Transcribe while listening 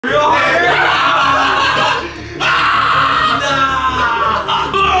real hard.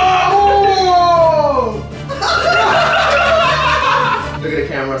 Look at the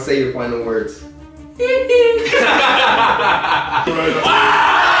camera, say your final words.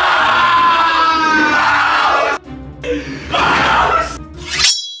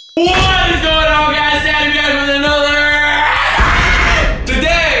 What is going on, guys? Santi back with another.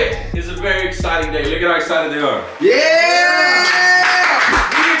 Today is a very exciting day. Look at how excited they are. Yeah!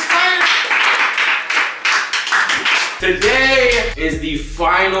 We're excited. Today is the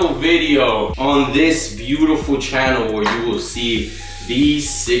final video on this beautiful channel where you will see these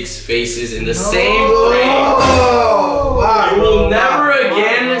 6 faces in the same frame. Wow, you will never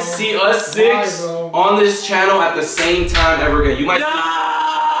again see us 6 on this channel at the same time ever again. You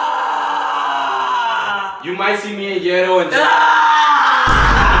might see me and Jayco and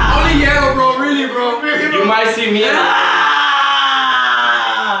only Jayco, bro, really, bro. you might see me and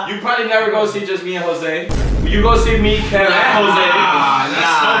you probably never go see just me and Jose. You go see me, Kevin, and Jose.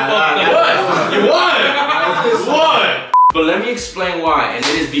 You won! You won! But let me explain why, and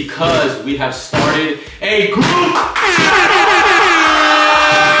it is because we have started a group.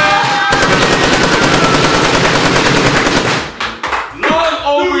 Long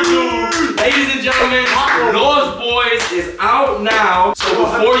overdue, ladies and gentlemen. Los Boyz is out now. So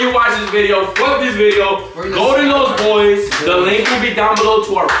before you watch this video, fuck this video, go to Los Boyz. The link will be down below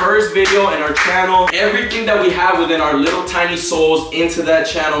to our first video and our channel. Everything that we have within our little tiny souls into that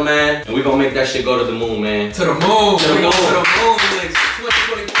channel, man. And we're gonna make that shit go to the moon, man. To the moon. To the moon. To the moon. Like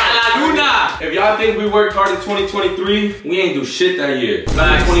 2025. If y'all think we worked hard in 2023, we ain't do shit that year.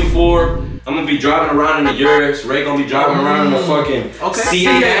 2024, I'm gonna be driving around in the Urus. Ray gonna be driving around in the fucking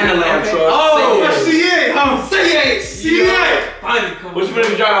CA and the Lamb truck. Oh, CA, CA. What you gonna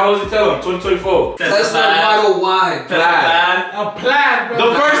be driving? Jose, tell him. 2024. Tesla Model Y. Plaid. A plaid, bro. The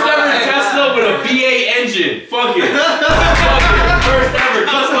first ever Tesla with a V8 engine. Fuck it. Fuck it. First ever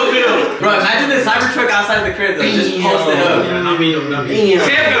custom build. Bro, imagine the Cybertruck outside the crib though. Just post it up. Not me. Kev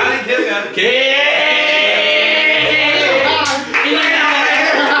got it.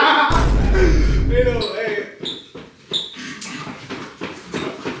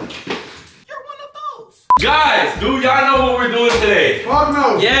 Guys, do y'all know what we're doing today? Fuck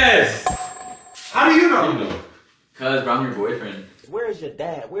no. Yes. How do you know? Cause bro, I'm your boyfriend. Where's your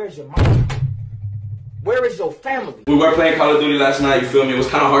dad? Where's your mom? Where is your family? We were playing Call of Duty last night, you feel me? It was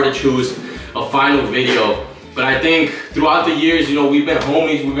kind of hard to choose a final video. But I think throughout the years, you know, we've been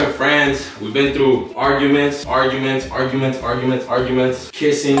homies, we've been friends. We've been through arguments,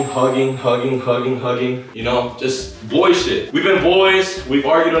 kissing, hugging. You know, just boy shit. We've been boys, we've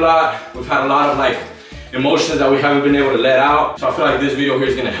argued a lot. We've had a lot of like emotions that we haven't been able to let out. So I feel like this video here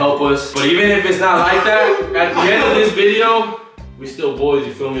is gonna help us. But even if it's not like that, at the end of this video, we still boys,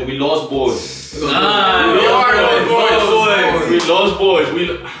 you feel me? We lost boys. We are those boys. We lost boys.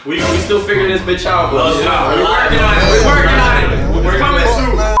 We still figuring this bitch out, bro. We're working on it. We're coming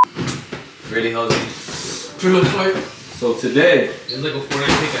through. Really, Jose? So today. It's like a 4-9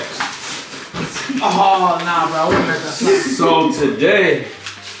 pickaxe. Oh, nah, bro. I wouldn't make that sound. So today.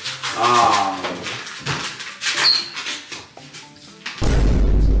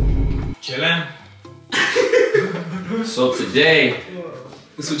 Chillin'. So today.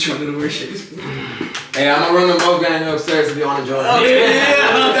 That's what you wanted to wear shades for. Hey, I'm gonna run the mug gang upstairs if you wanna join.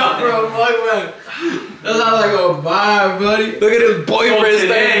 Yeah, bro, mug man. That sounds like a vibe, buddy. Look at his boyfriend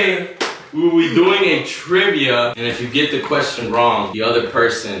standing. We will be doing a trivia, and if you get the question wrong, the other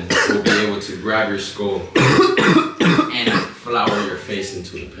person will be able to grab your skull and flower your face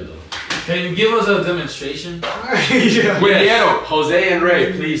into the pillow. Can you give us a demonstration? Yeah. Yes. Jose and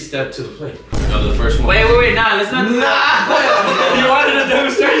Ray, please step to the plate. You're the first one. Wait, nah, let's not do that. You wanted a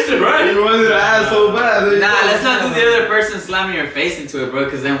demonstration, right? You wanted to ask so bad. Nah, let's not do the other person slamming your face into it, bro.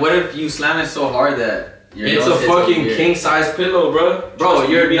 Cause then what if you slam it so hard that your it's nose a fucking king-size pillow, bro. Bro,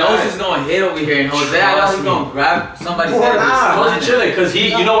 your nose is gonna hit over here, and Jose, I know he's gonna grab somebody's head. Jose chilling, cause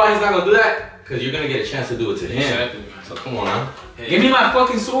you know why he's not gonna do that? Cause you're gonna get a chance to do it to him. Exactly. So come on, now. Hey. Give me my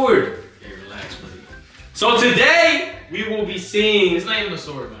fucking sword. Hey, relax, buddy. So today we will be seeing It's not even a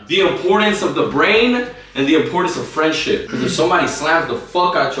sword, man. the importance of the brain and the importance of friendship. Because if somebody slams the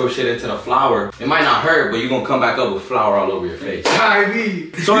fuck out your shit into the flour, it might not hurt, but you're gonna come back up with flour all over your face. So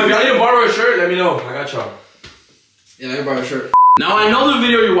if y'all need to borrow a shirt, let me know. I got y'all. Yeah, let me borrow a shirt. Now I know the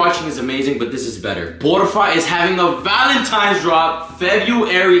video you're watching is amazing, but this is better. PORFA is having a Valentine's drop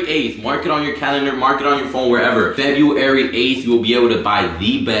February 8th. Mark it on your calendar, mark it on your phone, wherever. February 8th, you will be able to buy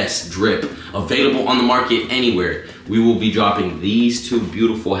the best drip available on the market anywhere. We will be dropping these 2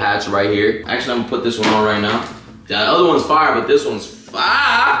 beautiful hats right here. Actually, I'm gonna put this one on right now. That other one's fire, but this one's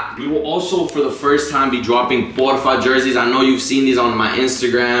fire. We will also, for the first time, be dropping PORFA jerseys. I know you've seen these on my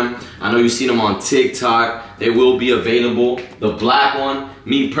Instagram. I know you've seen them on TikTok. They will be available. The black one,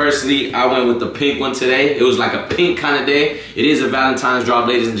 me personally, I went with the pink one today. It was like a pink kind of day. It is a Valentine's drop,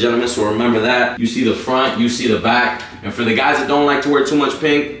 ladies and gentlemen, so remember that. You see the front, you see the back. And for the guys that don't like to wear too much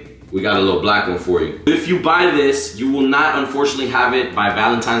pink, we got a little black one for you. If you buy this, you will not unfortunately have it by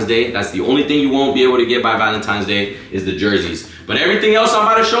Valentine's Day. That's the only thing you won't be able to get by Valentine's Day is the jerseys. But everything else I'm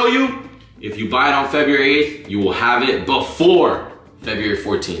about to show you, if you buy it on February 8th, you will have it before February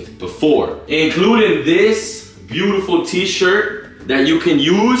 14th. Before. Including this beautiful t-shirt that you can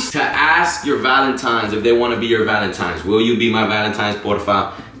use to ask your Valentines if they want to be your Valentines. Will you be my Valentine's,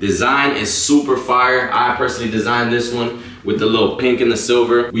 porfa? Design is super fire. I personally designed this one with the little pink and the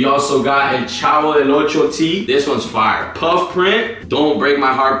silver. We also got El Chavo del Ocho tee. This one's fire. Puff print. Don't break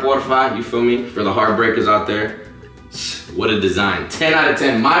my heart, porfa. You feel me? For the heartbreakers out there. What a design. 10 out of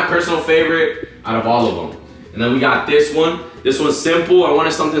 10. My personal favorite out of all of them. And then we got this one. This one's simple. I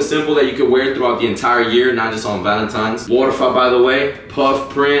wanted something simple that you could wear throughout the entire year, not just on Valentine's. PORFA, by the way. Puff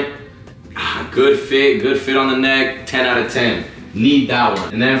print. Good fit on the neck. 10 out of 10. Need that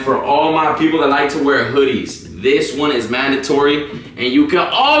one. And then for all my people that like to wear hoodies, this one is mandatory, and you can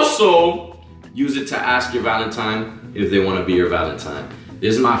also use it to ask your Valentine if they want to be your Valentine.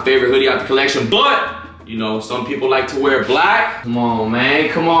 This is my favorite hoodie out the collection, but you know, some people like to wear black. Come on, man.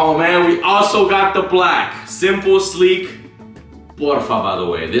 Come on, man. We also got the black. Simple, sleek. PORFA, by the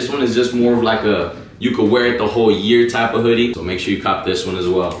way. This one is just more of like a, you could wear it the whole year type of hoodie. So make sure you cop this one as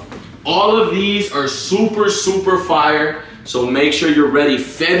well. All of these are super, super fire. So make sure you're ready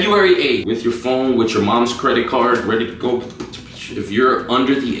February 8th with your phone, with your mom's credit card, ready to go. If you're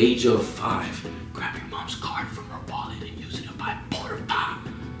under the age of 5, grab your mom's card from her wallet and use it to buy PORFA.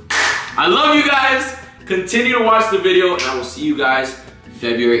 I love you guys. Continue to watch the video, and I will see you guys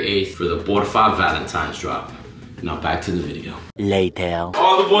February 8th for the PORFA Valentine's drop. Now back to the video. Later.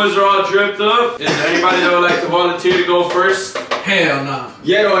 All the boys are all dripped up. Is there anybody that would like to volunteer to go first? Hell no.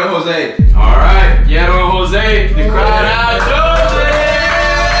 Jayco and Jose. All right, Jayco and Jose, the crowd out, Jose!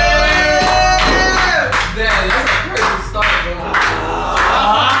 Damn, that's a crazy start, bro.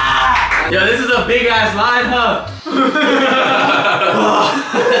 Yo, this is a big ass line, huh?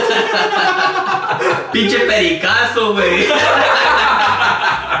 Pinche pericazo, wey.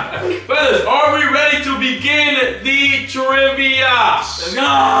 Fellas, are we ready to begin the trivia? Let's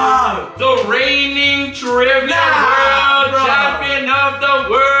go! The reigning trivia world champion of the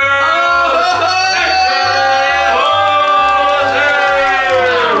world!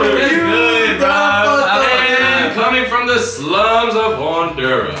 That's good, bro. And coming from the slums of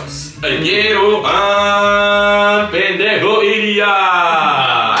Honduras, Gerohan Pendejo Idia.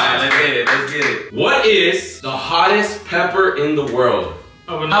 Let's get it, let's get it. What is the hottest pepper in the world?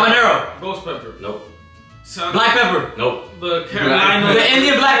 Habanero. Ghost pepper. Nope. Black pepper. Nope. The Carolina. The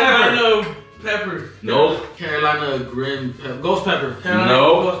Indian black pepper. Carolina pepper. Nope. Carolina green pepper. Ghost pepper. Carolina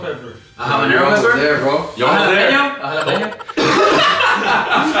No. ghost pepper. Habanero pepper? There, bro. Y'all was there? Jalapeno?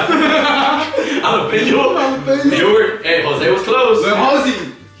 Jalapeno? You were, hey, Jose was close. Lil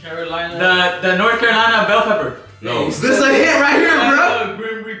Hosey. Carolina. The North Carolina bell pepper. No. This is a hit right here, bro. Carolina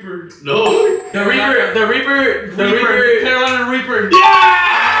Grim Reaper. No. The Reaper. Carolina Reaper.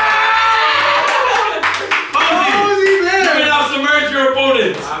 Jose, man. you can now submerge your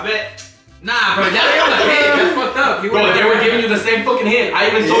opponents. I bet. Nah, bro, y'all gave him a hit. That's fucked up. Bro, they were giving you the same fucking hint. I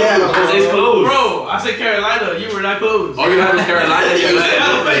even told Yeah, you Jose's close. Bro, I said Carolina. You were not close. All you had was Carolina. You said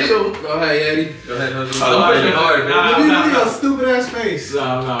Jalapeno. Go ahead, Eddie. Go ahead, don't push me hard, man. Nah, stupid ass face.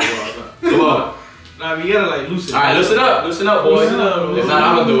 bro. Come on. Nah, you gotta like loosen. All right, loosen up, boys. Loosen up. If not,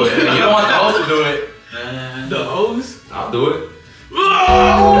 I'm gonna do it. You don't want the host to do it. The hose. I'll do it.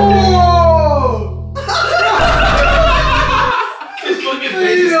 His fucking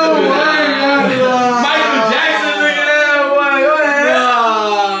face is stupid. Michael Jackson, look at that boy. Go ahead.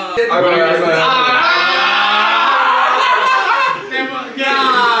 I'm gonna get this. Hey,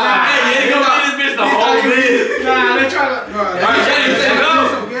 you ain't gonna get this bitch the whole bit. Nah, they try to. All right, Yeti, let's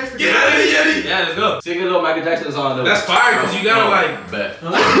go. Get out of here, Yeti. Yeah, let's go. Sing a little Michael Jackson song. Though. That's fire, because you gotta like. Bet. You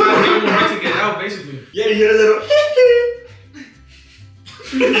to get out, basically. Yeti, hit a little.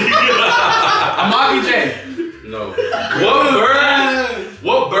 Amagi J. No.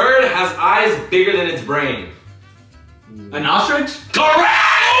 What bird has eyes bigger than its brain? An ostrich? Correct!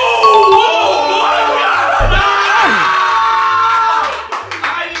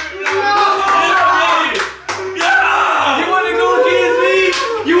 You wanna go against me?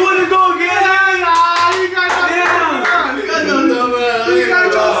 You wanna go against me? You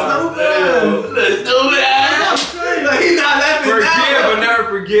guys are stupid. Let's do it. He's not laughing. Forgive but never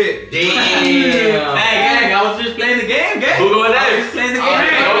forget. shit. Damn. Hey, gang, I was just playing the game, gang. Who going I was next? just playing the game.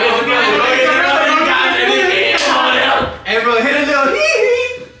 Go get the gun. Go get the gun. You got it. Come on now. Hey, bro, hit a little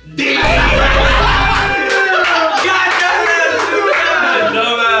hee-hee. Damn. God damn it.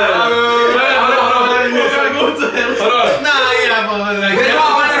 Dumbass. Hold on. Nah, yeah, bro. Like, Get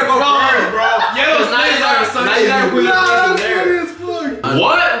off, I gotta go first, bro. now you gotta put your face in there.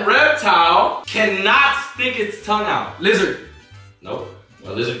 What reptile cannot stick its tongue out? Lizard. Nope.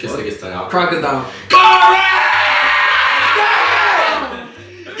 A lizard can stick its tongue out. Crocodile. Correct!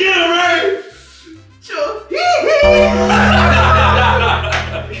 Get him right!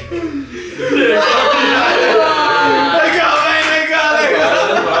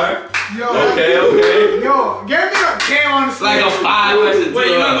 Okay. Yo, get me a K on the It's like a 5 question. Wait,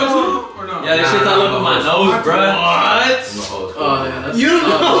 you wanna go too? Or no? Yeah, this shit's all over my nose, bro. I'm the host, bro. You don't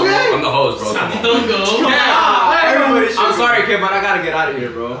know, okay? I'm the host, bro. Come on. Don't go. I'm sorry, kid, but I gotta get out of here,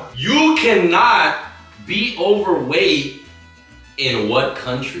 bro. You cannot be overweight in what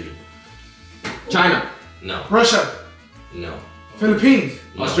country? China. No. Russia, No. Philippines,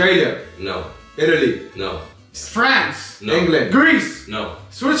 No. Australia. No. Italy. No. France, No. England. Greece, No.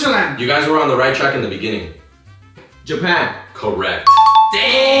 Switzerland. You guys were on the right track in the beginning. Japan. Correct.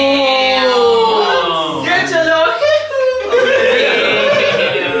 Damn! Get your little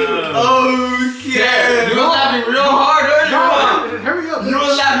Okay. You was laughing real hard earlier. Come on, hurry up. You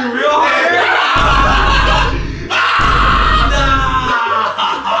was laughing real hard.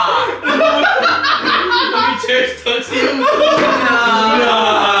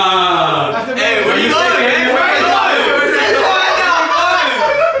 Hey, where you going?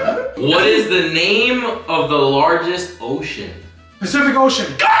 What is the name of the largest ocean? Pacific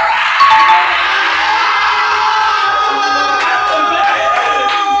Ocean.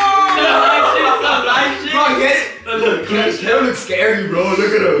 Bro, get it? Kevin looks scary, bro. Look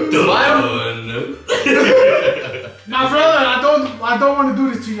at him. Now, brother, I don't want to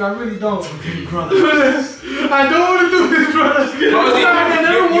do this to you. I really don't. I don't want to do this, brother. You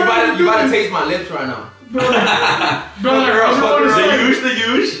about to taste my lips right now. Brother, I just want to say, The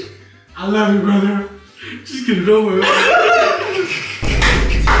use. I love you, brother. Just get it over with.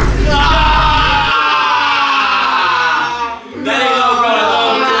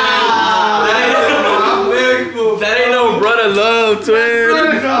 That ain't no brother love, twin.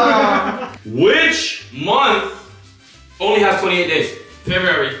 Which month only has 28 days?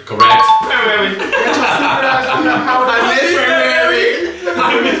 February. Correct. February.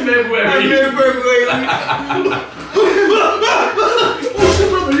 I miss February.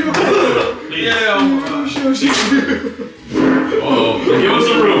 Oh, give him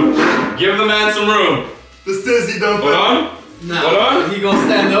some room. Give the man some room. The stizzy don't. Hold on. Hold on. He gonna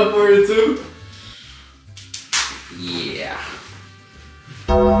stand up for it too? Yeah.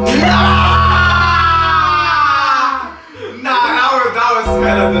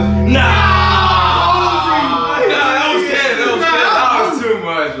 That was too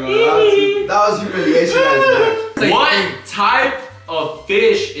much, bro. That was humiliation. What type of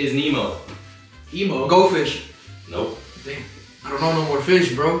fish is Nemo? Emo. Goldfish. Nope. Damn. I don't know no more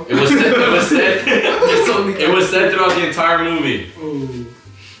fish, bro. It was said throughout the entire movie. Ooh.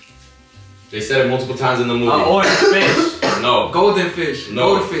 They said it multiple times in the movie. Orange fish. No. Golden fish.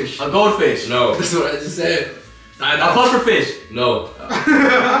 No. Goldfish. A goldfish. No. That's what I just said. A puffer fish. No.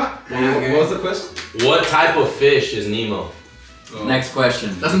 What was the question? What type of fish is Nemo? Next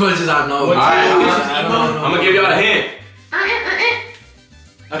question. That's as much as I know. Alright, I don't know. I'm gonna give y'all a hint.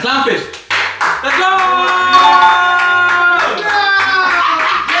 A clownfish. Let's go!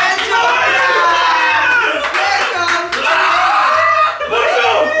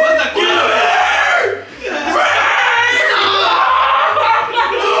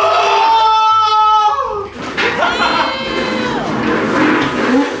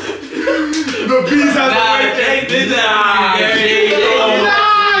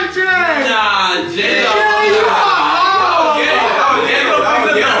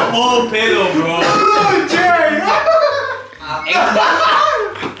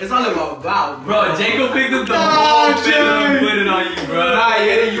 It's all about wow, bro. Jayco picked up the whole thing and put it on you, bro. Nah,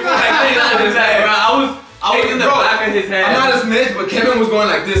 yeah, you were like this. Bro, I was in the back of his head. I'm not a snitch, but Kevin was going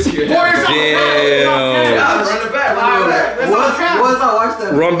like this here. Boy, it's Yeah, run it back, run it back. Once I watched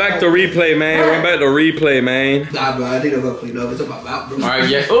that, Run back the replay, man. Run back the replay, man. nah, bro, I think I'm gonna clean up. It's about bro. Alright,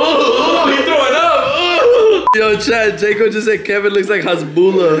 yeah. Oh, he throwing up. Ooh. Yo, Chad, Jayco just said Kevin looks like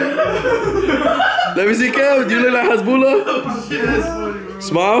Hasbullah. Let me see, Kev. Do you look like Hasbullah?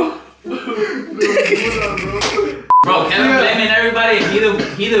 Smile? Bro, Kevin blaming everybody. He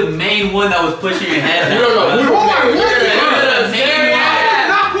the main one that was pushing your head. You don't know. You're the main one.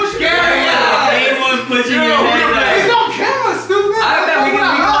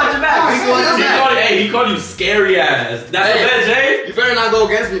 you scary ass. That's a bet, Jay. You better not go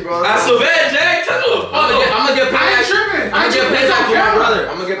against me, bro. That's a bet, Jay. Tell him. I'm gonna get payback. I ain't tripping. I'm gonna get payback for my brother.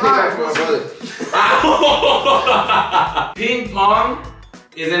 I'm gonna get payback for my brother. Ping pong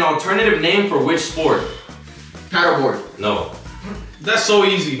is an alternative name for which sport? Paddleboard. No. That's so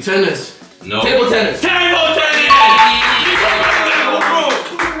easy. Tennis. No. Table tennis. Table tennis!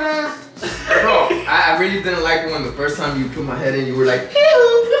 Bro, I really didn't like it when the first time you put my head in, you were like,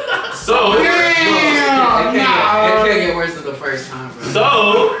 So, it can't get worse than the first time, bro.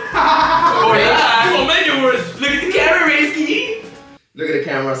 so, for that, we'll make it worse. Look at the camera, Risky. Look at the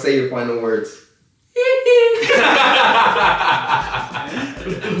camera, say your final words.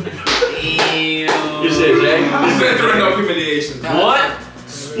 You said, Jay. He's been through enough humiliation. What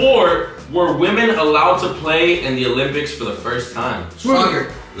sport were women allowed to play in the Olympics for the first time?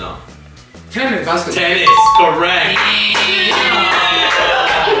 Soccer. No. Tennis. Basketball. Tennis, correct.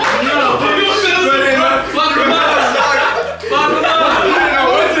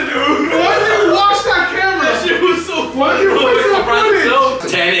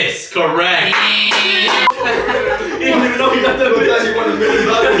 Tennis, correct. You didn't even know you got that bitch. You won $1 million.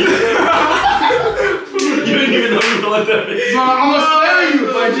 You didn't even know you won that bitch. Bro, I'm gonna spare you,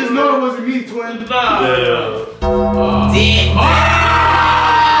 but just know it wasn't me, twin.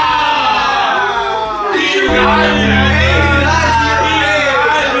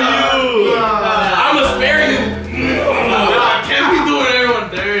 I'ma spare you. Can't be doing everyone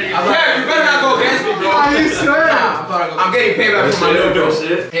dirty. You better not go against me, bro. I ain't swear. I'm getting payback for my little bro.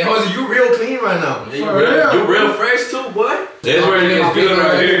 shit. Hey, Jose, you real clean right now. You real fresh too, boy. This is where it gets good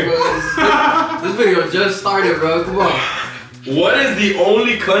right here. This video just started, bro. Come on. What is the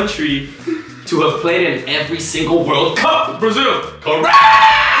only country to have played in every single World Cup? Brazil. Correct!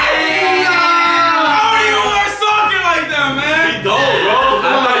 Man. No, bro. I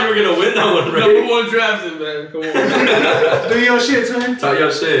thought you were gonna win that one, right? Number 1 drafted, man. Come on. Do your shit, twin. Talk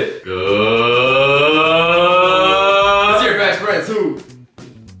your shit. Good. What's your best friend, too?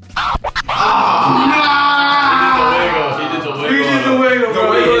 He did the wiggle. You did the wiggle, bro.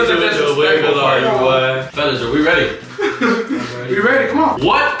 He did the wiggle, boy. Fellas, are we ready? We ready? Come on.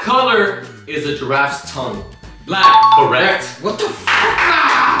 What color is a giraffe's tongue? Black. Correct. What the f?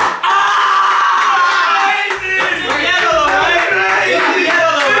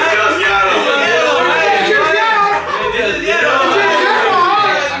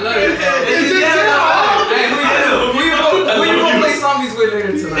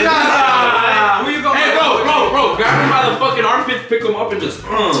 Armpits, pick them up and just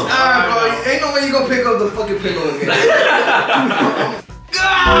bro, ain't no way you gonna pick up the fucking pillow again.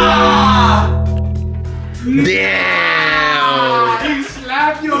 Damn! You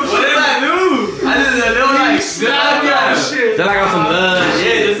slapped your shit. What did I do? I did a little like Slap your shit. Then I got some love.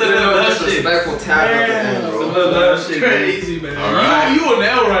 Yeah, just a little love shit. Respectful tap at the end, bro. Some little love shit. Crazy, man. Alright. You a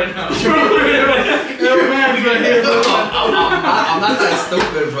nail right now. Yo, man, you got hit, bro. I'm not that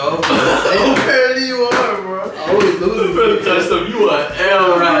stupid, bro. Apparently you are, bro. I always lose. Touch them, you a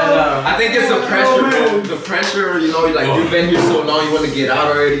L right now. I think it's the pressure, bro. The pressure, you know, like you've been here so long, you want to get out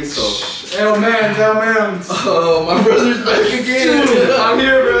already, so. L man. Oh, my brother's back again. I'm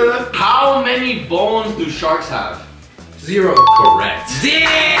here, brother. How many bones do sharks have? 0. Correct. Oh,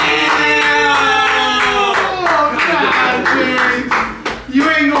 God, James. You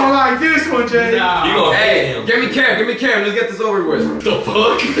ain't gonna like this one, Jay. Nah. You gonna hate Hey, him. give me Cam. Let's get this over with. The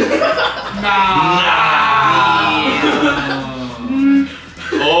fuck? Nah.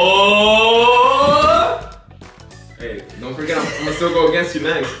 Oh! Hey, don't forget, I'm gonna still go against you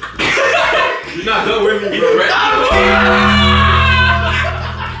next. You're not done with me, bro. Nah,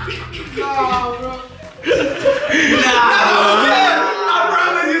 bro. I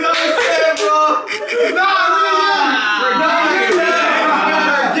promise you that was fair, bro.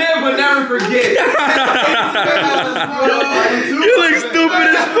 Forgive, but never forget. You look stupid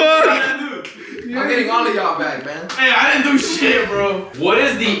as fuck. I'm getting all of y'all back, man. Hey, I didn't do shit, bro. What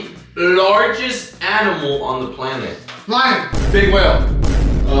is the largest animal on the planet? Lion. Big whale.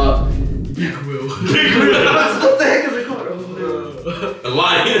 Big Will. What the heck is it called? A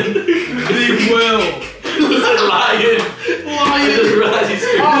lion. Big Will. He said lion. I just realized he's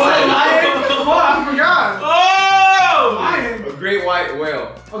speaking. Oh, lion. Oh, I forgot. Oh! Lion. A great white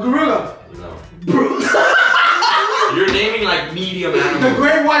whale. A gorilla. No. You're naming like medium The animals.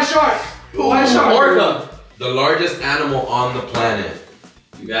 great white shark. White shark. Orca. The largest animal on the planet.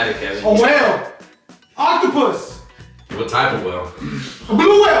 You got it, Kevin. A whale. Octopus. What type of whale? A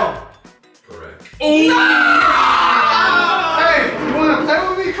blue whale. Correct. Hey, you wanna play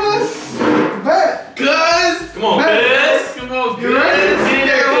with me, cuz? Bet. Cuz. Come on, Man. Biz. Come on, You ready? Biz. Get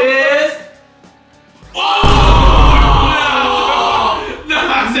there, Biz. Oh!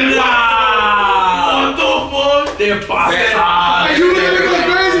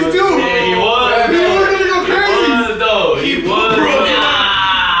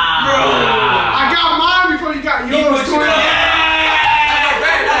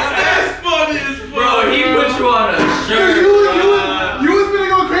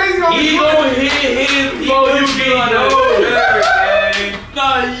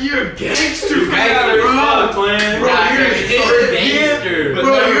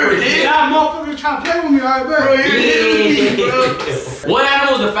 trying to play with me, alright, bet. Bro, you're hitting me, bro. What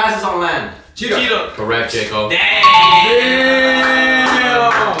animal is the fastest on land? Cheetah. Correct, Jayco. Damn!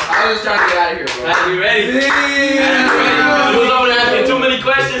 I was just trying to get out of here, bro. Are you ready? You was over there asking too many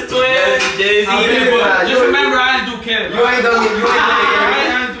questions, twins. Jay-Z. Just remember, I didn't do Canada. You ain't done me. You ain't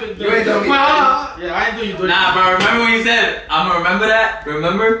done me. You ain't done me. Yeah, I ain't do you. Nah, bro, remember when you said, I'm gonna remember that?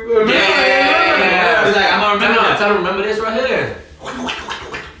 Remember? Yeah. I was like, I'm gonna remember that. Try to remember this right here.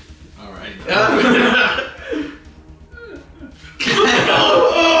 Alright.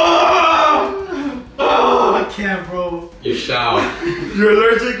 Oh, I can't, bro. You shall. You're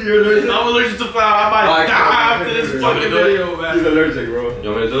allergic. I'm allergic to flour. I might die after this fucking video, man. He's allergic, bro. You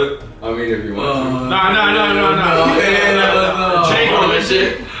want me to do it? I mean, if you want to. Nah. Jayco, that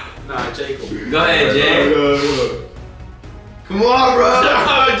shit. Nah, Jayco. Go ahead, Jay. Come on, bro.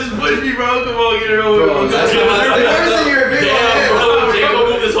 Just push me, bro. Come on, get it over. Bro, that's Get it the over. first thing you're a big Damn, bro. Jayco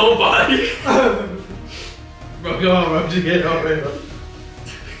moved his whole body. Bro, come on, bro. Just get it over.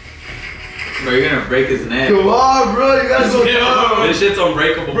 Bro, you're gonna break his neck. Come on, bro. You gotta go Get it down. over. This shit's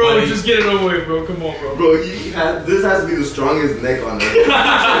unbreakable, Bro, buddy. just get it over with, bro. Come on, bro. Bro, this has to be the strongest neck on earth.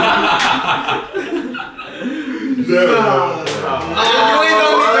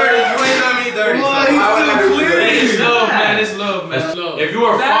 You ain't done me dirty. It's love, man. It's love, man. It's love. If you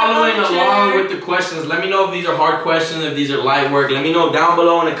are following along with the questions, let me know if these are hard questions, if these are light work. Let me know down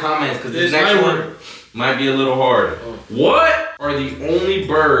below in the comments, because this It's next light one work. might be a little hard. What are the only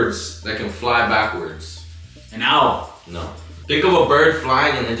birds that can fly backwards? An owl. No. Think of a bird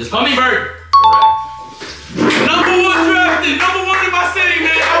flying and then just... Hummingbird. Correct. Number one drafted. Number one in my city,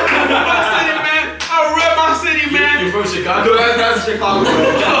 man. I rep my city, man. You from Chicago? That's Chicago, bro.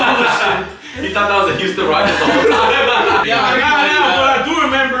 He thought that was a Houston Rockets the whole time. Yeah, I got it now, but I do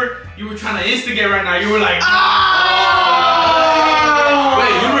remember you were trying to instigate right now. You were like,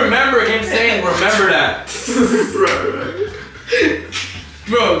 Wait, you remember him saying, remember that?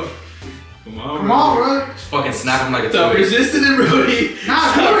 bro. Come on, bro. Just fucking snap him like a Stop twig. resisting it, Brody.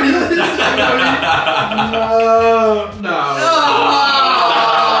 Nah, sorry.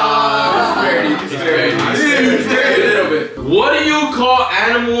 What do you call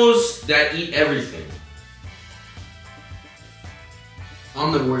animals that eat everything?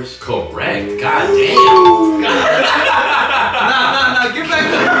 I'm the worst. Correct. God damn. Nah, get back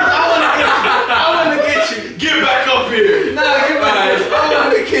up here. I wanna get you. Get back up here. Nah, get back up here. I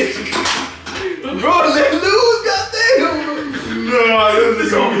wanna get you. Bro, let loose, goddamn. No, this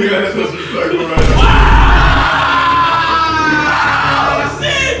is gonna be disrespectful right now.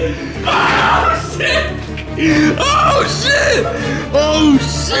 Oh shit! Oh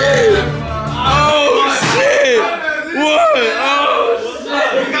shit! Oh shit! What? Oh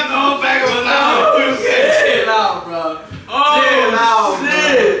shit! You got the whole bag of Chill out, bro. Chill out,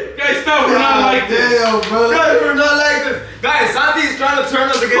 shit! Guys, stop. We're not like this. Damn, bro. Guys, we're not like this. Guys, Santi's trying to turn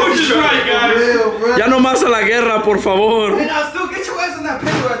us against Who's each just other. right, guys? Real, bro. Ya no más a la guerra, por favor. Hey, now still get your ass on that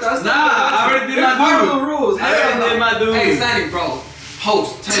paper right there. Nah, I already did That's my part of dude. the rules. I already did my dude. Hey, Santi, bro.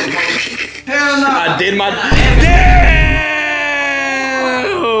 Host, tell him, bro. Hell no. I did my damn.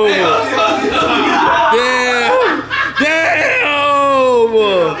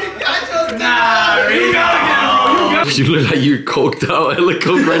 You look like you're coked out. I look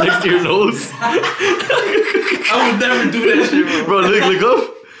coke right next to your nose. I would never do that shit, bro. Bro, look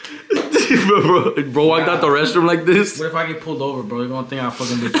up. bro, walked out the restroom like this. What if I get pulled over, bro? You're gonna think I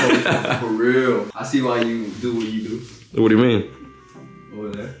fucking be pulled. For real. I see why you do what you do. What do you mean? Over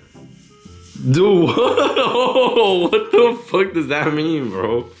there. Dude, what the fuck does that mean,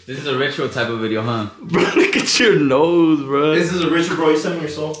 bro? This is a retro type of video, huh? Bro, look at your nose, bro. This is a ritual, bro. You send me your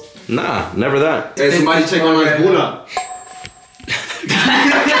soul. Nah, never that. Hey, somebody check on my Buna.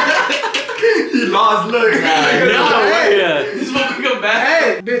 He lost, look. This fucking come back.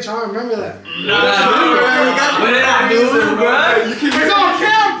 Hey, bitch, I remember that. What did I do, bro? It's on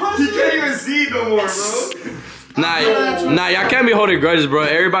cam, pussy. He can't even see no more, bro. Nah, y'all can't be holding grudges, bro.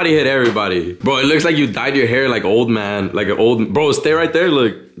 Everybody hit everybody. Bro, it looks like you dyed your hair like old man. Like an old... Bro, stay right there,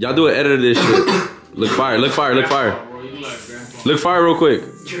 look. Y'all do an edit of this shit. Look fire, look fire, look fire. Look fire real quick.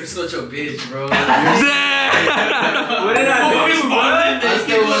 You're such a bitch, bro. What did I do, bro? I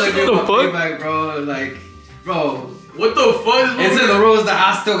still wanna get The my fuck? payback, bro. Like, bro. What the fuck? It's in the rules that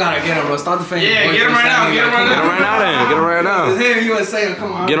I still gotta get him, bro. Start defending. Yeah, your get him right now, boyfriend, get him Santi. right Get him right now then. Get him right It's now. him, you insane.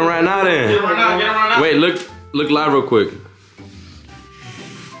 Come on. Get him right now then. Get him right now, get him right now. Wait, look live real quick.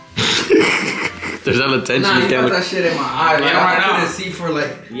 There's that attention Nah, you you can't got look. that shit in my eye. Like, Yeah, right I now. couldn't see for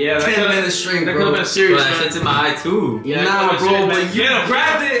like Yeah, 10 minutes straight, That could have bro. been Bro, serious, that man. shit's in my eye too. Yeah, Nah, that could've been bro, serious, when man. you Get him,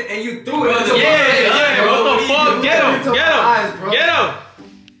 grabbed it and you threw it. Yeah, into my yeah, face, yeah, bro. what the fuck? Get him, Into get my eyes, him, bro. get him.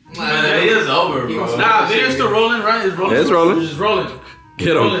 I'm like, Man, the video's over, bro. Nah, video's still rolling, right? It's rolling. It's rolling. It's just rolling.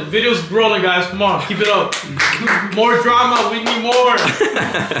 Get Rolling. Video's rolling, guys. Come on, keep it up. More drama. We need more.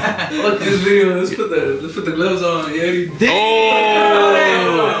 Fuck this video. Let's put the gloves on. Yeah, Go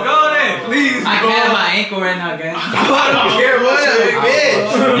then. Please. I can't have my ankle right now, guys. I don't care what,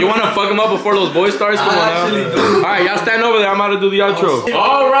 bitch. You wanna fuck him up before those boys starts? Come on now. Alright, y'all stand over there. I'm about to do the outro.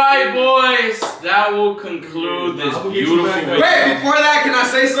 Alright, boys. That will conclude this beautiful video. Wait, before that, can I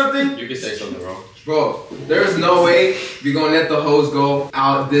say something? You can say something, bro. Bro, there's no way you're gonna let the hoes go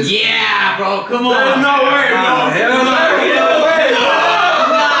out this. Yeah, bro. Come on. There's no way, bro. Hell no. Come on, yeah.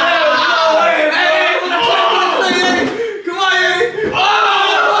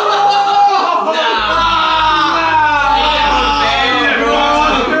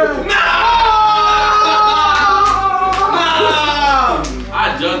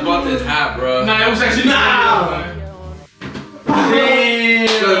 I just bought this hat, bro. Nah, it was actually Now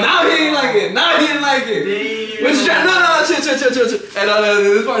he ain't like it. Now he didn't like it. Which no, chill. And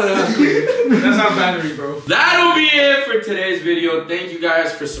this part of the That's not battery, bro. That'll be it for today's video. Thank you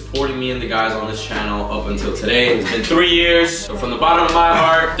guys for supporting me and the guys on this channel up until today. It's been 3 years. So from the bottom of my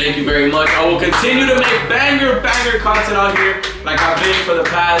heart, thank you very much. I will continue to make banger content out here like I've been for the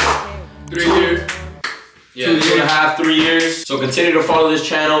past 3 years. Yeah, 2.5, 3 years. So continue to follow this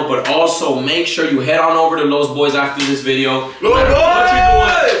channel, but also make sure you head on over to Los Boys after this video. No matter what you're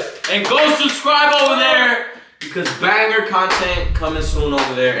doing. And go subscribe over there because banger content coming soon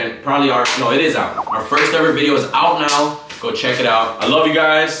over there. And probably it is out. Our first ever video is out now. Go check it out. I love you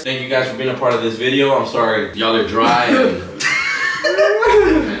guys. Thank you guys for being a part of this video. I'm sorry y'all are dry and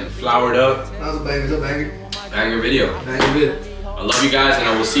flowered up. That was a banger. Banger video. Banger video. I love you guys, and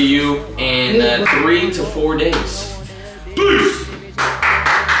I will see you in 3 to 4 days. Peace!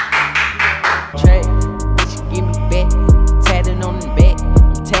 Check, bitch, give me back. Tatted on the back,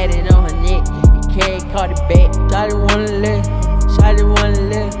 I'm tatted on her neck. And carry caught it back. Got it one